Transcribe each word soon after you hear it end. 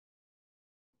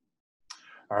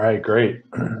All right, great.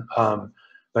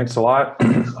 Thanks a lot.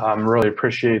 Really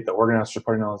appreciate the organizers for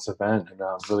putting on this event, and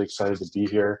I'm really excited to be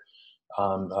here.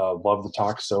 Love the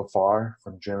talk so far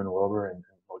from Jim and Wilbur, and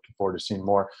looking forward to seeing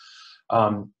more.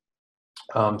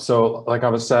 So, like I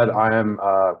was said, I am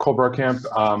Cole Brokamp.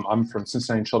 I'm from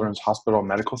Cincinnati Children's Hospital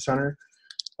Medical Center.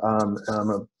 And I'm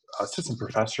an assistant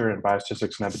professor in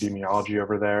biostatistics and epidemiology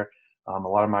over there. A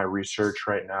lot of my research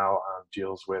right now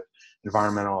deals with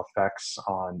environmental effects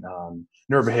on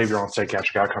neurobehavioral and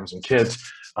psychiatric outcomes in kids.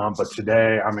 But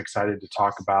today I'm excited to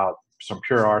talk about some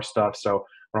pure R stuff. So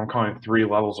what I'm calling 3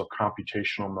 levels of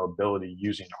computational mobility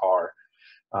using R.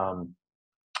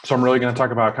 So I'm really going to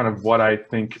talk about kind of what I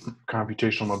think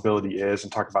computational mobility is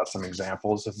and talk about some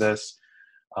examples of this.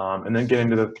 And then get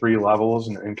into the 3 levels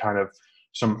and kind of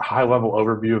some high-level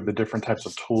overview of the different types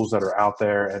of tools that are out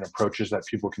there and approaches that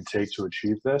people can take to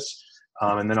achieve this.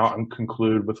 And then I'll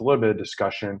conclude with a little bit of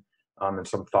discussion and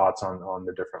some thoughts on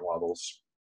the different levels.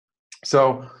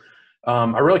 So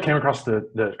I really came across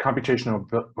the computational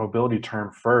mobility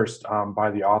term first by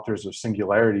the authors of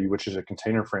Singularity, which is a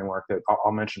container framework that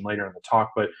I'll mention later in the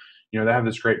talk. But they have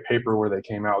this great paper where they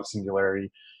came out with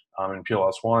Singularity in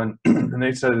PLS1, and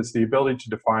they said it's the ability to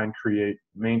define, create,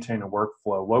 maintain a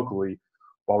workflow locally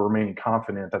while remaining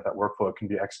confident that that workflow can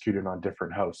be executed on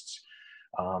different hosts.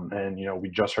 And we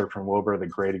just heard from Wilbur the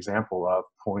great example of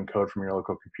pulling code from your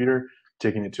local computer,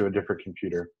 taking it to a different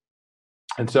computer.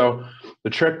 And so the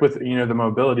trick with the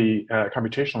mobility,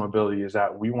 computational mobility, is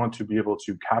that we want to be able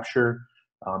to capture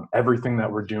everything that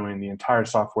we're doing, the entire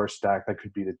software stack. That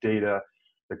could be the data,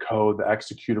 the code, the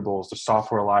executables, the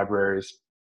software libraries.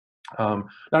 Not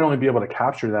only be able to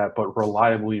capture that, but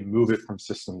reliably move it from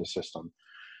system to system.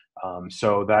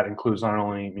 So that includes not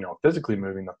only physically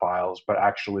moving the files, but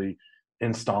actually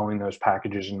installing those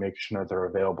packages and making sure that they're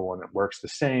available and it works the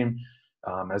same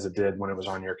as it did when it was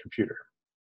on your computer.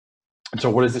 And so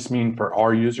what does this mean for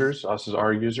our users, us as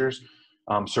our users?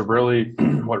 So really,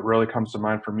 what really comes to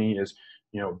mind for me is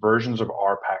versions of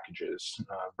R packages,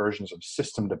 versions of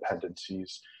system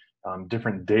dependencies,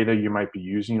 different data you might be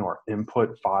using or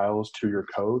input files to your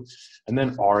code, and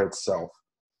then R itself.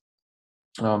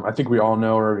 I think we all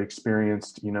know or have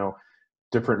experienced,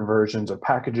 different versions of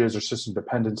packages or system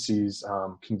dependencies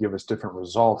can give us different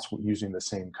results using the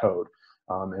same code.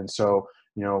 And so,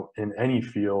 in any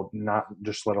field, not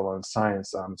just let alone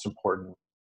science, it's important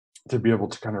to be able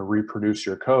to kind of reproduce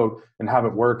your code and have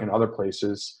it work in other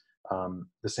places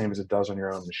the same as it does on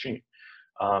your own machine.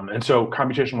 And so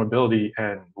computational mobility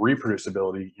and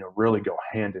reproducibility, really go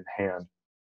hand in hand.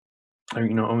 I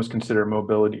almost consider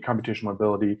computational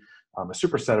mobility, a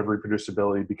superset of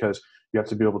reproducibility, because you have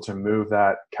to be able to move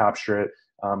that, capture it,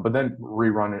 but then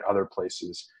rerun it other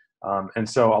places. And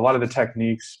so a lot of the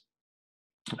techniques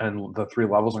and the 3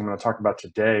 levels I'm going to talk about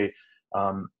today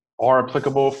are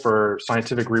applicable for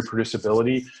scientific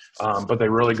reproducibility, but they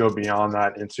really go beyond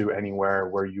that into anywhere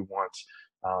where you want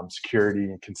security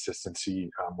and consistency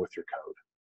with your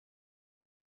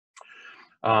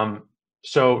code.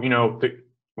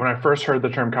 When I first heard the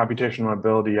term computational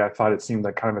mobility, I thought it seemed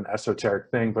like kind of an esoteric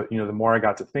thing, but the more I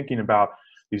got to thinking about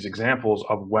these examples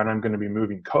of when I'm going to be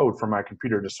moving code from my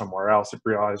computer to somewhere else, I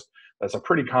realized that's a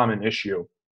pretty common issue.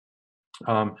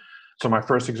 So my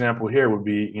first example here would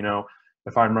be,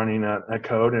 if I'm running a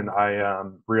code and I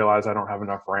realize I don't have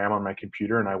enough RAM on my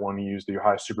computer and I want to use the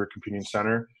Ohio Supercomputing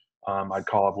Center, I'd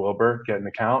call up Wilbur, get an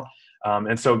account.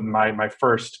 And so my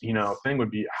first, thing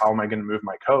would be, how am I going to move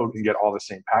my code and get all the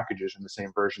same packages and the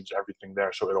same versions, everything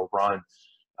there, so it'll run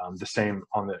the same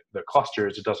on the cluster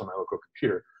as it does on my local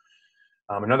computer.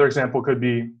 Another example could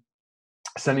be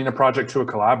sending a project to a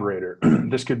collaborator.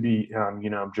 This could be,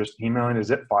 just emailing a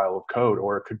zip file of code,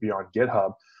 or it could be on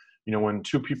GitHub. When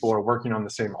 2 people are working on the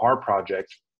same R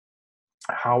project,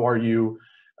 how are you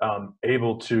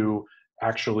able to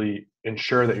actually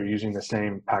ensure that you're using the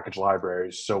same package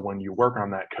libraries, so when you work on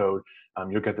that code,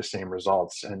 you'll get the same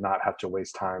results and not have to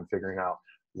waste time figuring out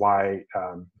why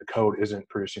the code isn't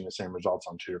producing the same results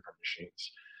on 2 different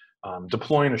machines.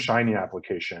 Deploying a Shiny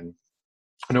application.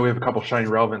 I know we have a couple of Shiny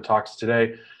relevant talks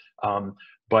today,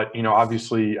 but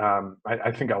obviously,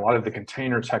 I think a lot of the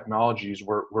container technologies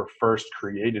were first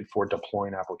created for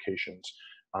deploying applications.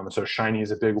 So Shiny is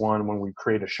a big one. When we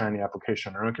create a Shiny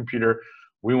application on our own computer,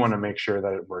 we want to make sure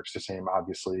that it works the same,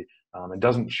 obviously. It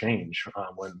doesn't change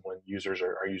when users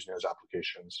are using those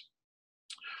applications.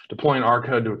 Deploying R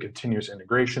code to a continuous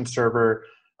integration server,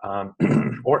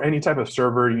 or any type of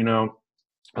server.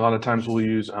 A lot of times we'll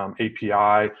use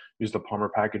API, use the Plumber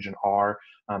package in R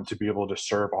to be able to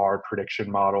serve our prediction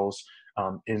models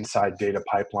inside data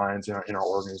pipelines in our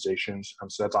organizations.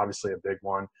 So that's obviously a big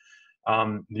one.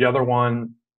 The other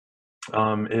one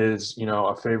is,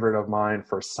 a favorite of mine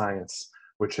for science,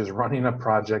 which is running a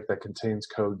project that contains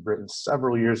code written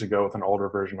several years ago with an older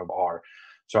version of R.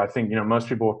 So I think, most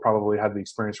people have probably had the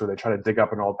experience where they try to dig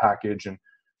up an old package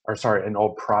an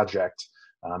old project,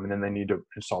 and then they need to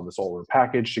install this older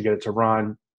package to get it to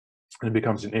run. And it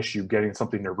becomes an issue getting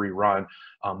something to rerun,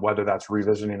 whether that's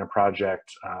revisiting a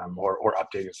project or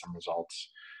updating some results.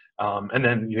 And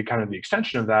then the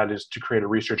extension of that is to create a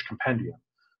research compendium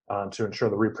to ensure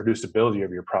the reproducibility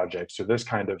of your project. So this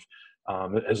kind of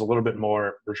is a little bit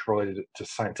more related to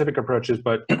scientific approaches,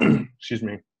 but excuse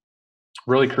me,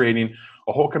 really creating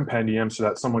a whole compendium so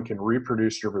that someone can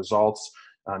reproduce your results,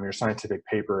 your scientific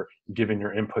paper, given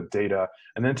your input data,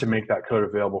 and then to make that code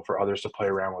available for others to play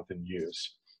around with and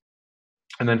use.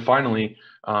 And then finally,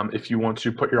 if you want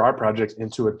to put your R project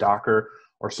into a Docker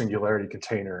or Singularity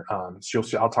container, so you'll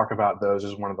see, I'll talk about those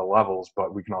as one of the levels,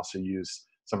 but we can also use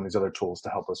some of these other tools to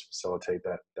help us facilitate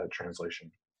that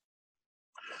translation.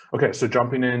 Okay, so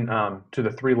jumping in to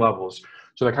the 3 levels.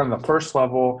 So the first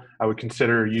level, I would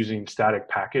consider using static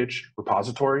package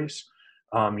repositories.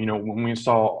 When we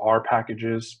install R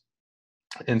packages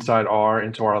inside R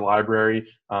into our library,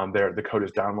 the code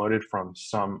is downloaded from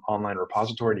some online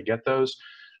repository to get those.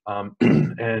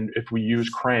 And if we use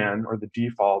CRAN, or the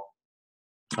default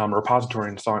repository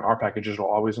installing R packages,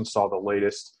 will always install the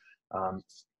latest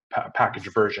package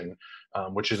version,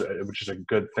 which is a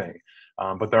good thing.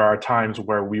 But there are times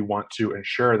where we want to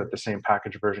ensure that the same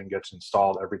package version gets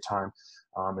installed every time.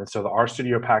 And so the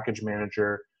RStudio Package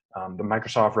Manager, the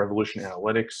Microsoft Revolution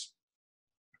Analytics,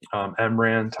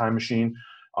 MRAN Time Machine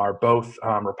are both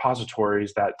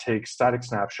repositories that take static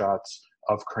snapshots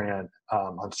of CRAN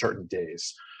on certain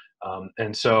days.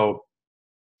 And so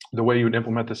the way you would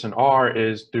implement this in R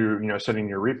is through setting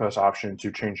your repos option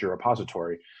to change your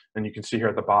repository. And you can see here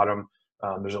at the bottom,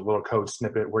 there's a little code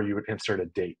snippet where you would insert a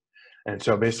date. And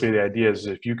so basically the idea is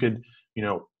if you could,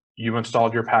 you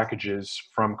installed your packages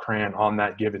from CRAN on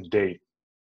that given date,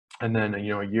 and then a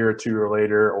year or 2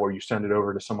 later, or you send it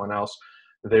over to someone else,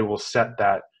 they will set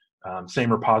that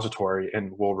same repository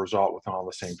and will result with all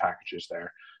the same packages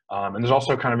there. And there's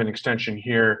also kind of an extension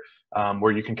here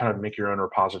where you can kind of make your own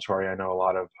repository. I know a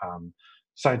lot of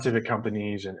scientific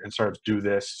companies and startups do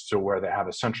this, so where they have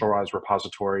a centralized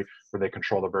repository where they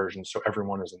control the versions, so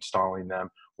everyone is installing them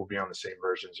will be on the same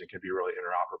versions. It can be really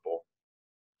interoperable.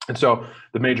 And so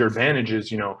the major advantage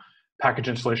is, package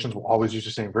installations will always use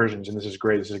the same versions, and this is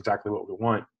great. This is exactly what we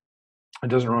want. It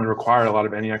doesn't really require a lot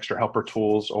of any extra helper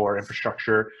tools or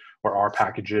infrastructure or R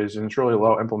packages, and it's really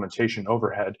low implementation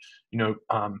overhead.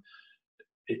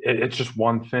 It's just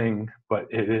one thing, but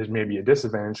it is maybe a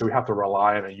disadvantage. So we have to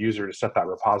rely on a user to set that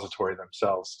repository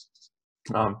themselves.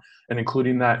 And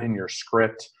including that in your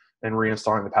script and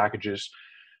reinstalling the packages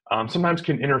sometimes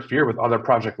can interfere with other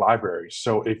project libraries.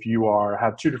 So if you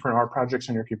have 2 different R projects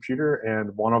on your computer,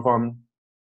 and one of them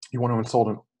you want to install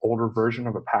an older version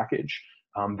of a package,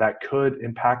 that could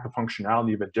impact the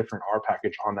functionality of a different R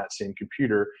package on that same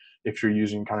computer if you're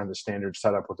using kind of the standard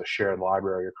setup with a shared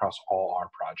library across all R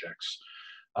projects.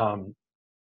 I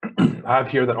have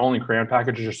here that only CRAN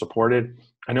packages are supported.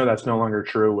 I know that's no longer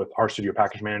true with RStudio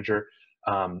Package Manager,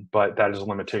 but that is a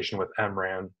limitation with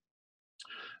MRAN.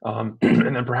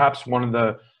 And then perhaps one of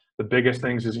the biggest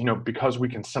things is, because we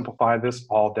can simplify this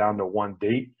all down to one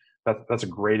date, that's a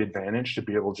great advantage to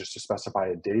be able just to specify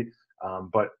a date.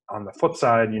 But on the flip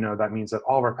side, that means that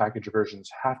all of our package versions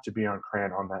have to be on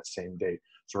CRAN on that same date.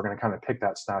 So we're going to kind of pick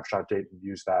that snapshot date and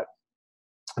use that.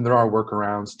 And there are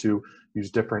workarounds to use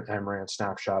different MRAN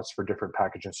snapshots for different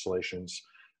package installations.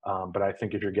 But I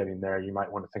think if you're getting there, you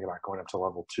might want to think about going up to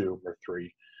level 2 or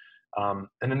 3.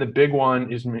 And then the big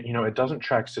one is, it doesn't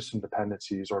track system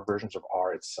dependencies or versions of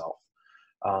R itself.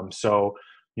 So,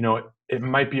 it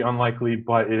might be unlikely,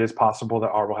 but it is possible that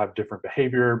R will have different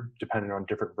behavior depending on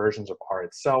different versions of R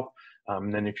itself.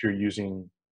 And then if you're using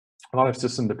a lot of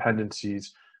system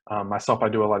dependencies, myself, I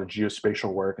do a lot of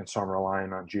geospatial work, and so I'm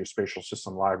relying on geospatial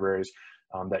system libraries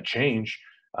that change.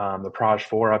 The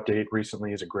Proj4 update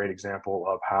recently is a great example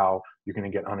of how you're going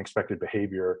to get unexpected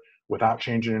behavior without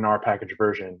changing an R package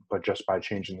version, but just by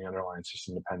changing the underlying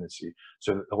system dependency.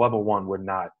 So the level 1 would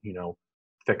not,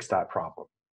 fix that problem.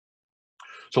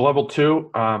 So level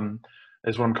 2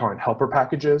 is what I'm calling helper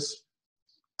packages.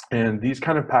 And these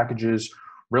kind of packages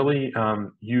really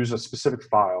use a specific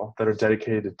file that are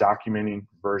dedicated to documenting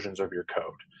versions of your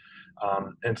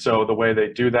code. And so the way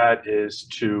they do that is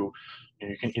to,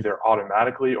 you can either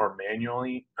automatically or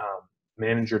manually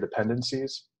manage your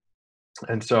dependencies.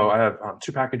 And so I have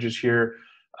 2 packages here.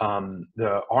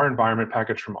 The R environment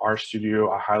package from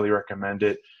RStudio, I highly recommend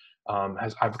it.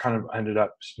 I've kind of ended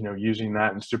up, using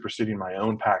that and superseding my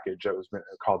own package that was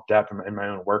called dep in my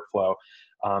own workflow.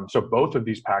 So both of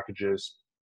these packages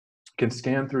can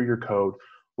scan through your code,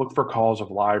 look for calls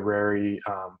of library,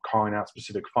 calling out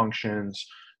specific functions,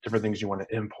 different things you want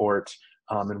to import,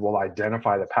 and will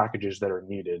identify the packages that are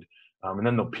needed. And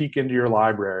then they'll peek into your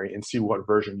library and see what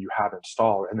version you have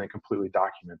installed, and then completely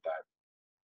document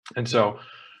that. And so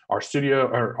our studio,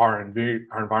 or our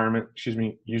environment,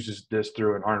 uses this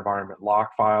through an our environment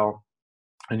lock file,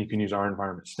 and you can use our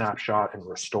environment snapshot and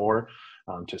restore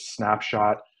to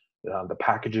snapshot the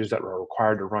packages that were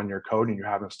required to run your code and you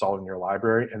have installed in your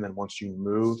library. And then once you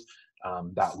move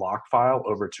that lock file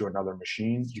over to another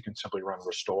machine, you can simply run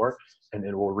restore, and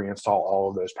it will reinstall all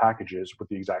of those packages with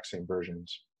the exact same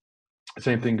versions. The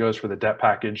same thing goes for the dep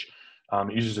package.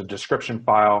 It uses a description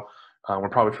file. We're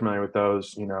probably familiar with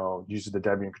those, uses the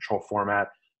Debian control format,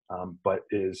 but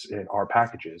is in R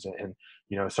packages. And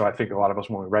so I think a lot of us,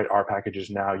 when we write R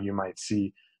packages now, you might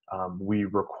see we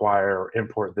require or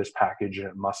import this package and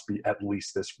it must be at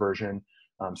least this version.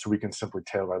 So we can simply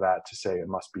tailor that to say it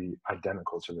must be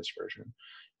identical to this version.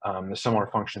 There's similar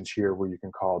functions here where you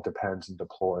can call depends and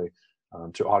deploy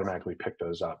to automatically pick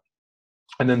those up.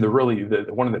 And then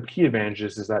one of the key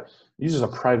advantages is that it uses a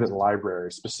private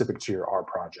library specific to your R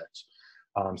project.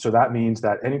 So that means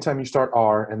that anytime you start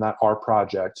R in that R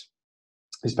project,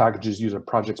 these packages use a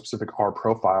project-specific R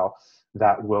profile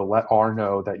that will let R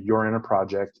know that you're in a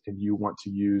project and you want to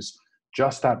use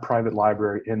just that private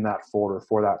library in that folder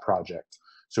for that project.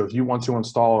 So if you want to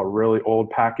install a really old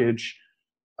package,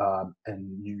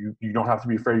 and you don't have to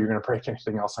be afraid you're going to break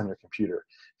anything else on your computer.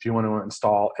 If you want to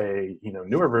install a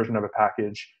newer version of a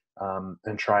package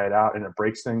and try it out and it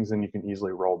breaks things, then you can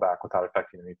easily roll back without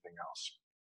affecting anything else.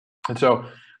 And so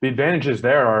the advantages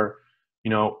there are,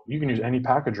 you can use any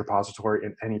package repository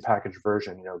in any package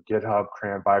version. GitHub,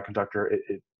 CRAN, Bioconductor,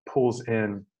 it pulls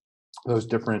in those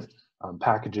different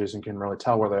packages and can really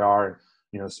tell where they are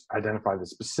and identify the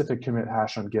specific commit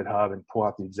hash on GitHub and pull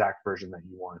out the exact version that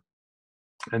you want.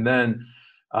 And then,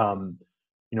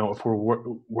 if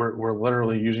we're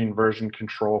literally using version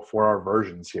control for our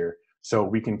versions here, so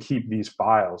we can keep these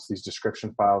files, these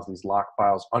description files, these lock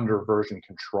files under version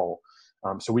control.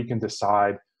 So we can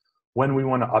decide when we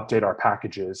want to update our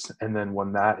packages, and then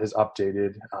when that is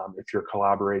updated, if you're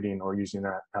collaborating or using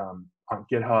that on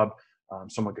GitHub,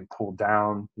 someone can pull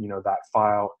down, that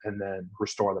file and then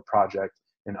restore the project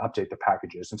and update the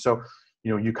packages. And so,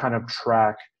 you kind of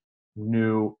track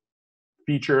new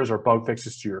features or bug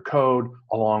fixes to your code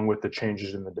along with the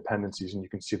changes in the dependencies, and you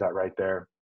can see that right there.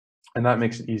 And that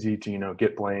makes it easy to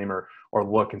get blame or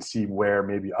look and see where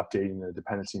maybe updating the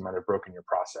dependency might have broken your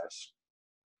process.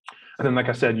 And then, like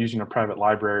I said, using a private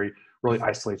library really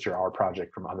isolates your R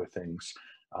project from other things.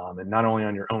 And not only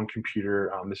on your own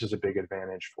computer, this is a big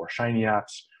advantage for Shiny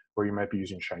apps where you might be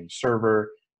using Shiny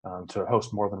Server to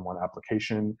host more than one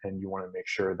application, and you want to make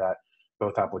sure that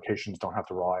both applications don't have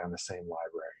to rely on the same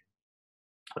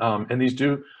library. And these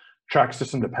do track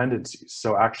system dependencies.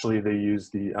 So actually they use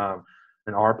an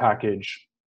R package,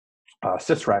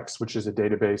 sysreqs, which is a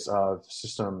database of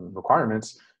system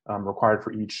requirements required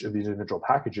for each of these individual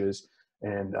packages.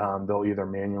 And they'll either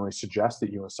manually suggest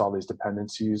that you install these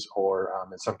dependencies, or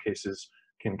in some cases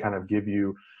can kind of give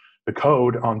you the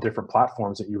code on different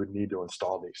platforms that you would need to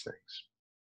install these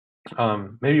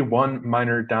things. Maybe one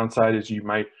minor downside is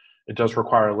it does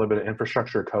require a little bit of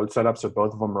infrastructure code setup. So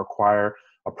both of them require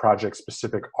a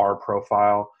project-specific R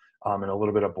profile and a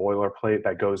little bit of boilerplate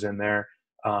that goes in there.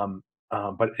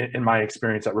 But in my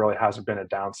experience, that really hasn't been a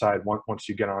downside. Once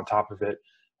you get on top of it,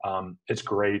 it's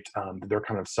great. They're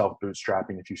kind of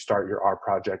self-bootstrapping. If you start your R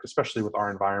project, especially with our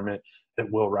environment, it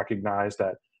will recognize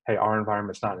that, hey, our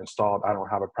environment's not installed. I don't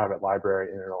have a private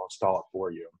library, and it'll install it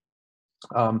for you.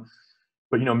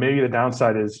 But maybe the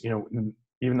downside is,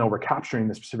 even though we're capturing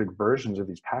the specific versions of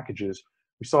these packages,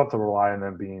 we still have to rely on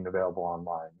them being available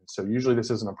online. And so usually this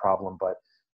isn't a problem, but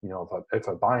if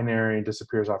a binary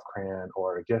disappears off CRAN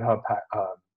or a GitHub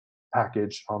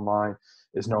package online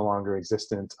is no longer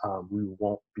existent, we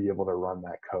won't be able to run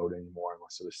that code anymore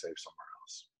unless it was saved somewhere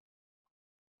else.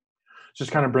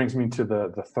 Just kind of brings me to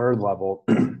the third level,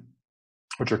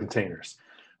 which are containers.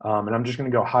 And I'm just going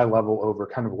to go high level over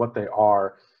kind of what they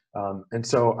are. And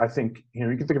so I think,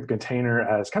 you can think of a container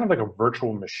as kind of like a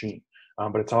virtual machine,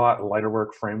 but it's a lot lighter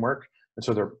work framework. And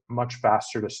so they're much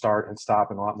faster to start and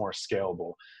stop and a lot more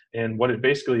scalable. And what it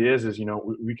basically is,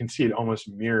 we can see it almost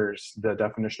mirrors the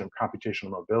definition of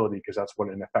computational mobility, because that's what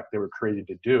in effect they were created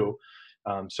to do.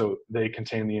 So they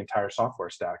contain the entire software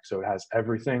stack. So it has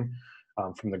everything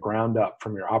from the ground up,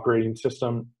 from your operating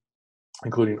system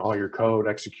including all your code,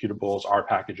 executables, R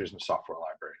packages, and software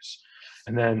libraries.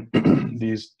 And then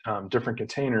these different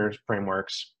containers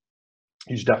frameworks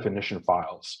use definition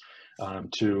files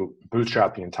to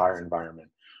bootstrap the entire environment.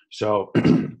 So,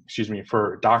 excuse me,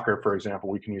 for Docker, for example,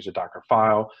 we can use a Docker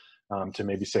file to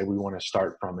maybe say we want to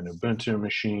start from an Ubuntu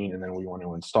machine, and then we want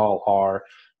to install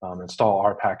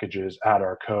R packages, add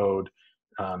our code,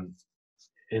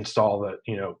 install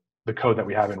the code that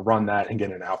we have and run that and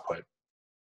get an output.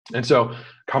 And so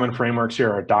common frameworks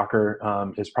here are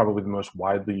Docker is probably the most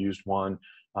widely used one.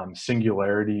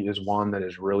 Singularity is one that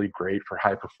is really great for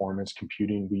high performance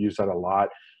computing. We use that a lot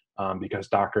because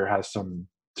Docker has some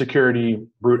security,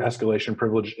 root escalation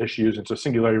privilege issues. And so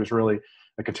Singularity was really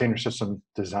a container system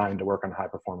designed to work on a high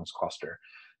performance cluster.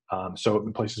 So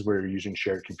in places where you're using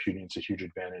shared computing, it's a huge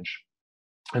advantage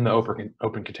in the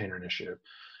Open Container Initiative.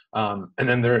 And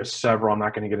then there are several, I'm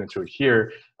not going to get into it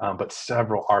here, but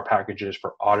several R packages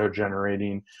for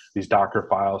auto-generating these Docker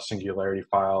files, Singularity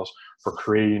files, for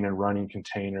creating and running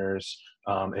containers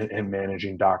and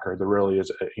managing Docker. There really is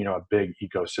a big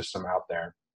ecosystem out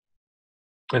there.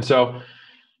 And so,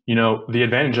 the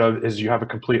advantage of is you have a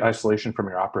complete isolation from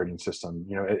your operating system.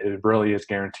 It really is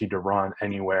guaranteed to run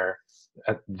anywhere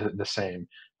at the same.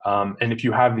 And if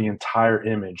you have the entire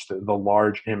image, the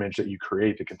large image that you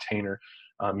create, the container,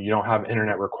 you don't have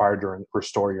internet required to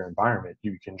restore your environment.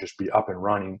 You can just be up and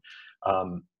running.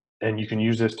 And you can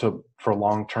use this for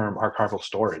long-term archival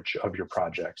storage of your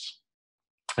projects.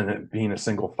 And it being a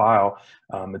single file,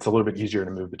 it's a little bit easier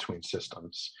to move between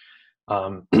systems.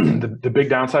 The big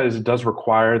downside is it does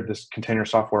require this container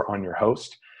software on your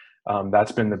host.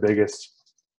 That's been the biggest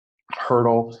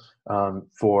hurdle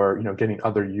for getting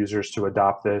other users to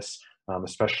adopt this,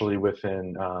 especially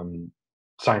within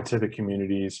scientific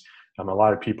communities. A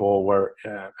lot of people were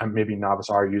maybe novice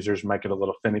R users might get a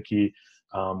little finicky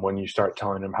when you start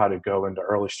telling them how to go into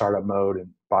early startup mode and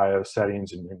BIOS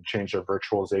settings and change their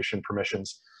virtualization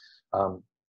permissions.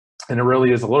 And it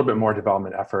really is a little bit more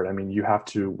development effort. I mean, you have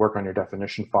to work on your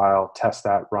definition file, test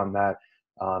that, run that,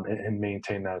 and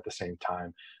maintain that at the same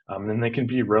time. And they can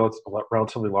be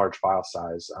relatively large file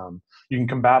size. You can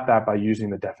combat that by using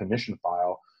the definition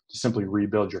file to simply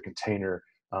rebuild your container.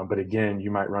 But again, you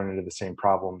might run into the same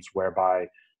problems whereby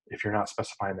if you're not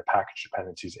specifying the package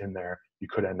dependencies in there, you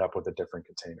could end up with a different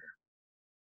container.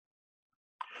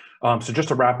 So just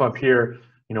to wrap up here,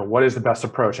 what is the best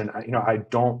approach? And I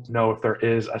don't know if there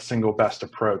is a single best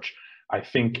approach. I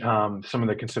think some of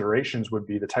the considerations would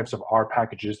be the types of R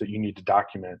packages that you need to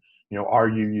document. Are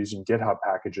you using GitHub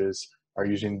packages? Are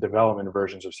you using development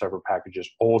versions of several packages,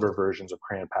 older versions of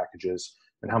CRAN packages?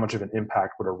 And how much of an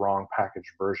impact would a wrong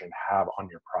package version have on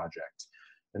your project?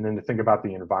 And then to think about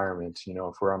the environment,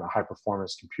 if we're on a high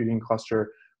performance computing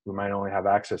cluster, we might only have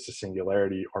access to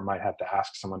Singularity or might have to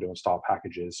ask someone to install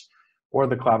packages. Or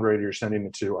the collaborator you're sending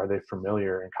it to, are they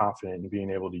familiar and confident in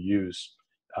being able to use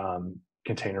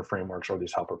container frameworks or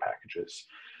these helper packages?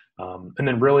 And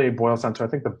then really it boils down to, I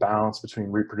think, the balance between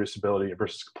reproducibility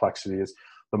versus complexity is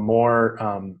the more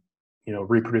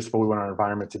reproducible we want our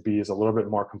environment to be is a little bit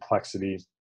more complexity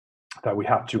that we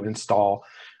have to install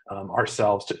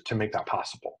ourselves to make that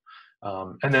possible.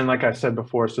 And then, like I said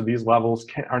before, so these levels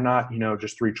are not,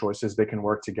 just three choices. They can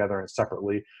work together and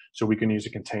separately. So we can use a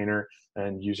container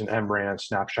and use an MRAN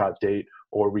snapshot date,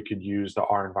 or we could use the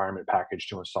R environment package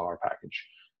to install our package.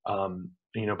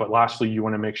 But lastly, you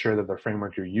want to make sure that the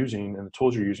framework you're using and the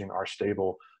tools you're using are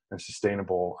stable and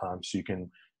sustainable, so you can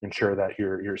ensure that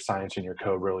your science and your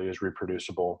code really is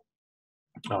reproducible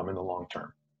in the long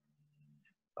term.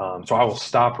 So I will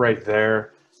stop right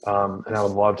there, and I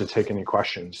would love to take any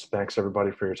questions. Thanks,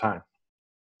 everybody, for your time.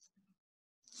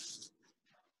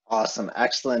 Awesome.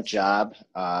 Excellent job,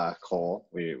 Cole.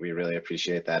 We really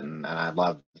appreciate that. And I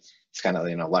love it's kind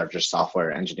of, larger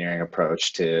software engineering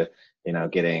approach to,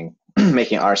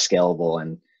 making R scalable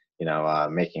and,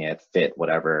 making it fit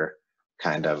whatever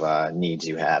kind of needs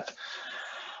you have.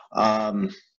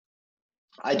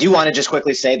 I do want to just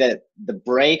quickly say that the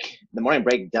morning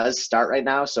break does start right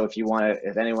now. So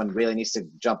if anyone really needs to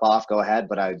jump off, go ahead.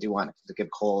 But I do want to give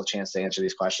Cole a chance to answer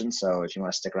these questions. So if you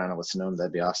want to stick around and listen to them,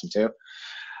 that'd be awesome too.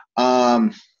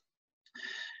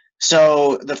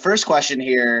 So the first question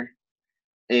here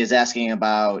is asking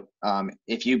about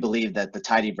if you believe that the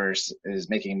tidyverse is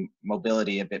making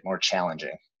mobility a bit more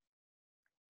challenging.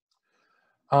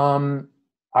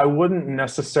 I wouldn't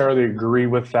necessarily agree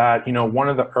with that. One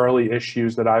of the early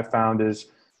issues that I found is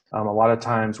a lot of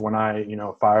times when I,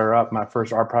 fire up my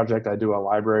first R project, I do a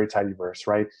library tidyverse,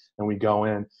 right? And we go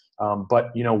in.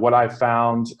 But what I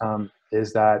found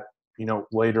is that,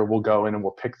 later we'll go in and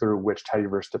we'll pick through which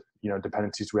tidyverse,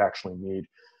 dependencies we actually need.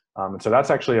 And so that's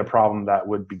actually a problem that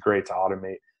would be great to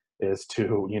automate, is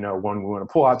to, when we want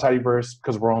to pull out tidyverse,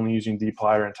 because we're only using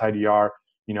dplyr and tidyr,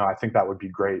 I think that would be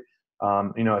great.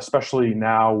 Especially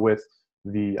now with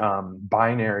the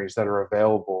binaries that are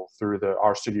available through the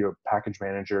RStudio package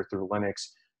manager through Linux,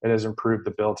 it has improved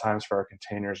the build times for our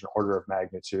containers an order of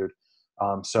magnitude.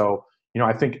 So,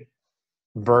 I think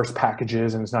verse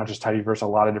packages, and it's not just tidyverse, a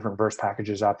lot of different verse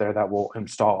packages out there that will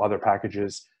install other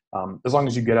packages. As long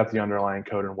as you get at the underlying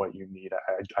code and what you need,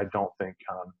 I don't think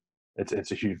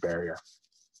it's a huge barrier.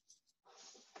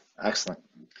 Excellent.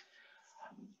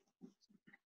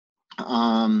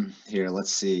 Here,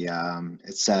 let's see.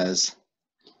 It says,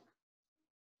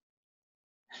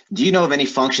 do you know of any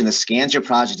function that scans your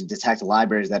project to detect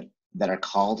libraries that are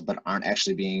called but aren't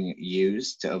actually being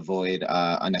used to avoid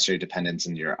unnecessary dependence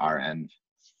in your renv?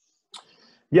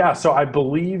 Yeah, so I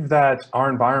believe that our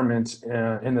environment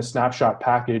in the snapshot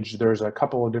package, there's a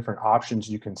couple of different options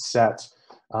you can set.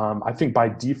 I think by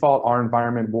default, our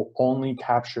environment will only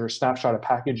capture snapshot a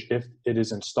package if it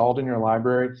is installed in your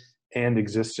library and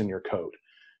exists in your code.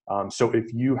 So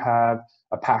if you have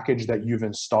a package that you've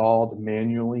installed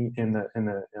manually in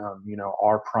the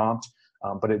R prompt,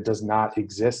 but it does not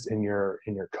exist in your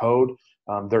code,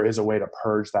 there is a way to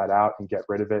purge that out and get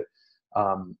rid of it.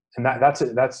 And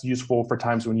that's useful for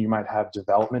times when you might have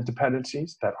development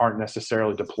dependencies that aren't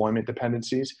necessarily deployment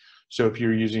dependencies. So if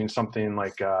you're using something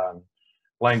like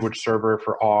language server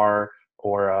for R,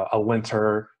 or a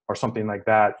linter or something like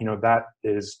that, you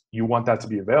want that to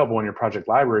be available in your project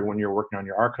library when you're working on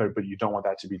your R code, but you don't want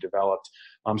that to be developed.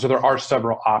 So there are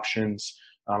several options.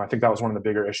 I think that was one of the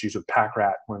bigger issues with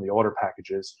PackRat, one of the older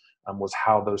packages, was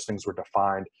how those things were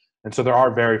defined. And so there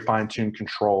are very fine-tuned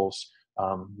controls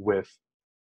with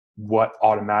what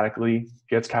automatically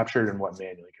gets captured and what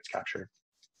manually gets captured.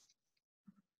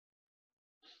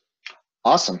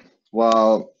 Awesome.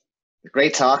 Well,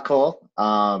 great talk, Cole.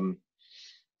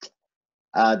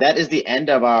 That is the end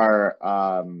of our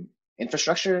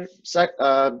infrastructure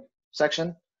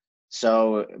section.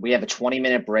 So we have a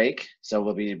 20-minute break. So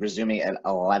we'll be resuming at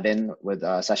 11 with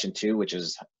session 2, which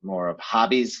is more of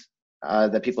hobbies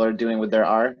that people are doing with their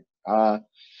R.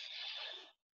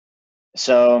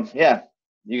 So yeah,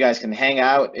 you guys can hang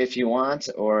out if you want,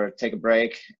 or take a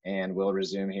break, and we'll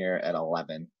resume here at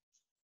 11.